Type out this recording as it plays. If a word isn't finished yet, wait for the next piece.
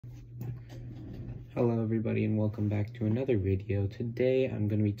Hello everybody and welcome back to another video. Today I'm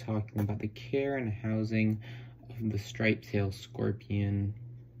going to be talking about the care and housing of the striped-tailed scorpion,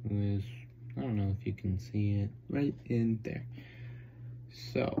 who is, I don't know if you can see it, right in there.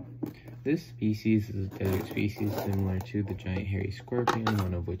 So, this species is a desert species similar to the giant hairy scorpion,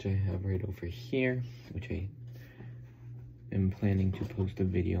 one of which I have right over here, which I am planning to post a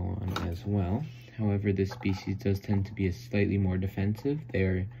video on as well. However, this species does tend to be slightly more defensive.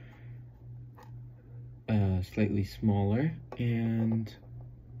 They're slightly smaller and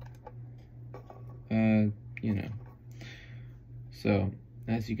so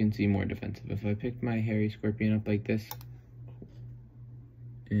as you can see, more defensive. If I picked my hairy scorpion up like this,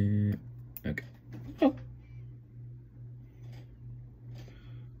 okay,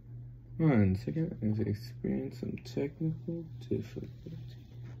 one second, as I experience some technical difficulty.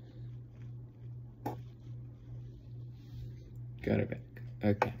 Got it back.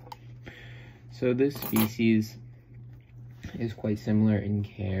 Okay. So this species is quite similar in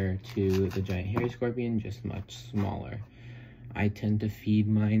care to the giant hairy scorpion, just much smaller. I tend to feed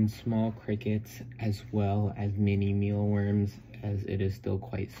mine small crickets as well as mini mealworms, as it is still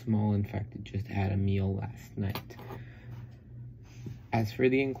quite small. In fact, it just had a meal last night. As for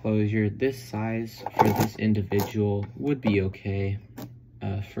the enclosure, this size for this individual would be okay.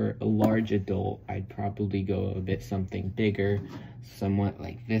 For a large adult, I'd probably go a bit something bigger, somewhat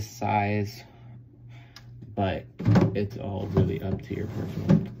like this size. But it's all really up to your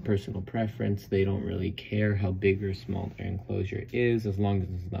personal preference. They don't really care how big or small their enclosure is, as long as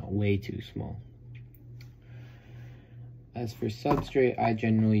it's not way too small. As for substrate, I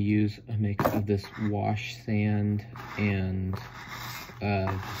generally use a mix of this wash sand and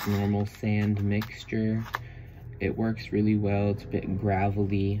just normal sand mixture. It works really well. It's a bit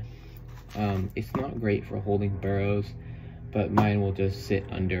gravelly. It's not great for holding burrows, but mine will just sit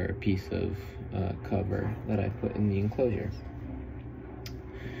under a piece of cover that I put in the enclosure.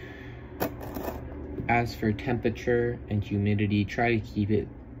 As for temperature and humidity, try to keep it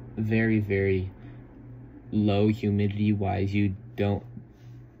very, very low humidity wise. You don't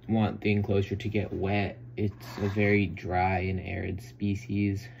want the enclosure to get wet. It's a very dry and arid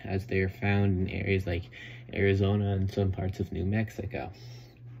species, as they are found in areas like Arizona and some parts of New Mexico.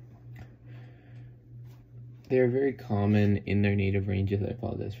 They're very common in their native ranges. I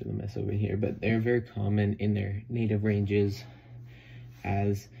apologize for the mess over here, but they're very common in their native ranges,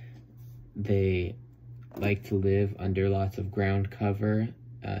 as they like to live under lots of ground cover.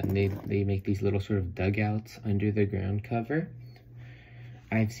 And they make these little sort of dugouts under the ground cover.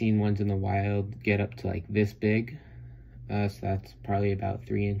 I've seen ones in the wild get up to like this big, so that's probably about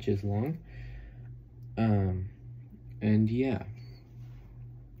 3 inches long. And yeah.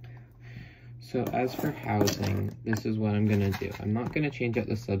 So as for housing, this is what I'm gonna do. I'm not gonna change out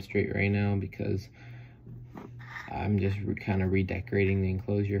the substrate right now because I'm just kind of redecorating the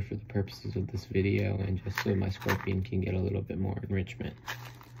enclosure for the purposes of this video, and just so my scorpion can get a little bit more enrichment.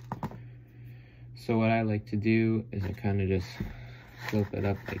 So what I like to do is I kind of just slope it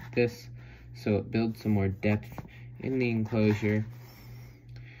up like this, so it builds some more depth in the enclosure,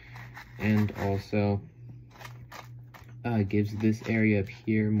 and also gives this area up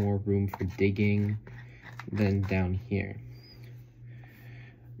here more room for digging than down here.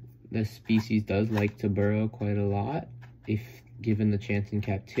 This species does like to burrow quite a lot if given the chance in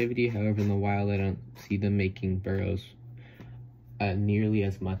captivity. However, in the wild, I don't see them making burrows nearly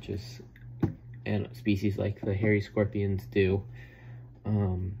as much as species like the hairy scorpions do.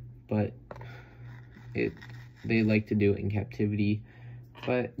 But they like to do it in captivity.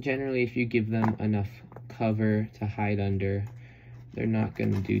 But generally, if you give them enough cover to hide under, they're not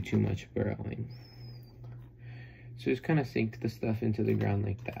going to do too much burrowing. So just kind of sink the stuff into the ground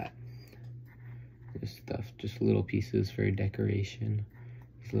like that. This stuff, just little pieces for decoration.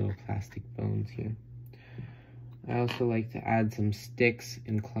 These little plastic bones here. I also like to add some sticks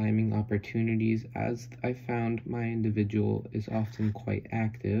and climbing opportunities, as I found my individual is often quite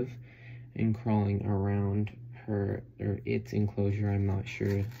active in crawling around her or its enclosure. I'm not sure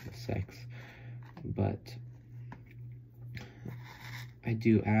the sex, but I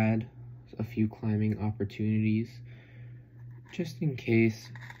do add a few climbing opportunities just in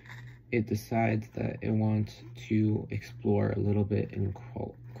case it decides that it wants to explore a little bit and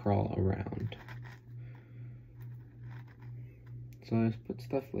crawl around. So I just put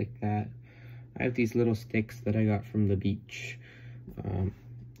stuff like that. I have these little sticks that I got from the beach,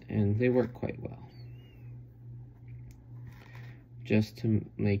 and they work quite well. Just to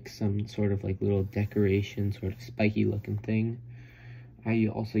make some sort of like little decoration, sort of spiky looking thing. I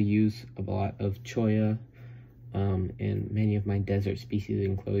also use a lot of cholla in many of my desert species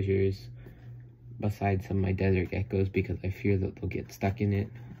enclosures, besides some of my desert geckos, because I fear that they'll get stuck in it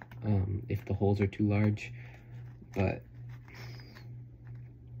if the holes are too large. But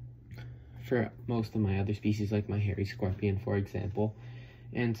for most of my other species, like my hairy scorpion, for example,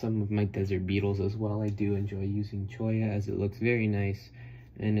 and some of my desert beetles as well, I do enjoy using cholla, as it looks very nice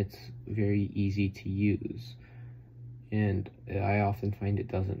and it's very easy to use. And I often find it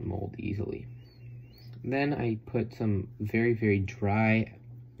doesn't mold easily. Then I put some very, very dried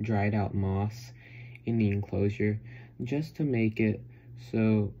out moss in the enclosure, just to make it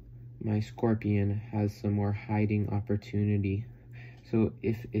so my scorpion has some more hiding opportunity. So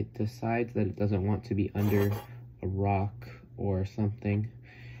if it decides that it doesn't want to be under a rock or something,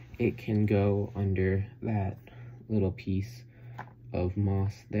 it can go under that little piece of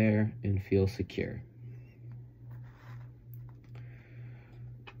moss there and feel secure.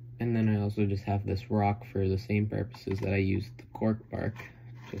 And then I also just have this rock for the same purposes that I used the cork bark,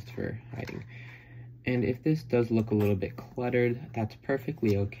 just for hiding. And if this does look a little bit cluttered, that's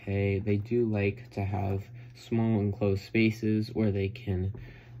perfectly okay. They do like to have small enclosed spaces where they can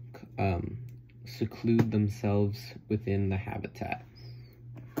seclude themselves within the habitat.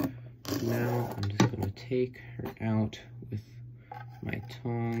 Now I'm just going to take her out with my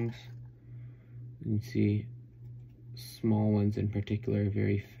tongs. You can see small ones in particular are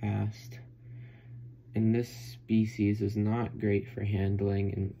very fast. And this species is not great for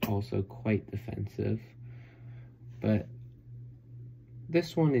handling and also quite defensive. But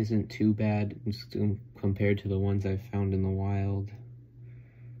this one isn't too bad compared to the ones I've found in the wild.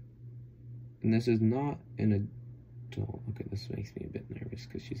 And this is not an adult. Okay, this makes me a bit nervous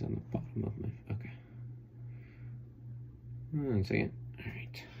because she's on the bottom of my... Okay. Hold on a second.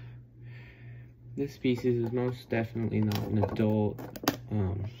 Alright. This species is most definitely not an adult.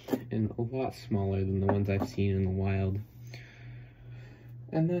 And a lot smaller than the ones I've seen in the wild.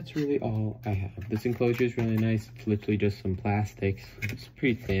 And that's really all I have. This enclosure is really nice. It's literally just some plastics. It's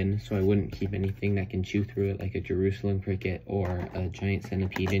pretty thin, so I wouldn't keep anything that can chew through it, like a Jerusalem cricket or a giant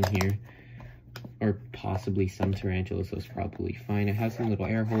centipede in here. Or possibly some tarantulas, those probably fine. It has some little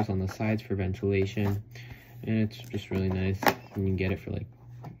air holes on the sides for ventilation. And it's just really nice. You can get it for like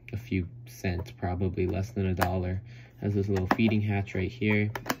a few cents, probably less than $1. Has this little feeding hatch right here.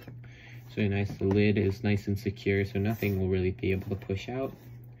 It's really nice. The lid is nice and secure, so nothing will really be able to push out.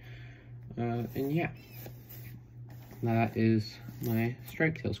 And yeah, that is my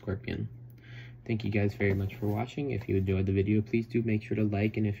striped-tailed scorpion. Thank you guys very much for watching. If you enjoyed the video, please do make sure to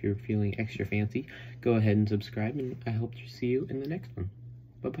like, and if you're feeling extra fancy, go ahead and subscribe, and I hope to see you in the next one.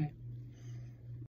 Bye-bye.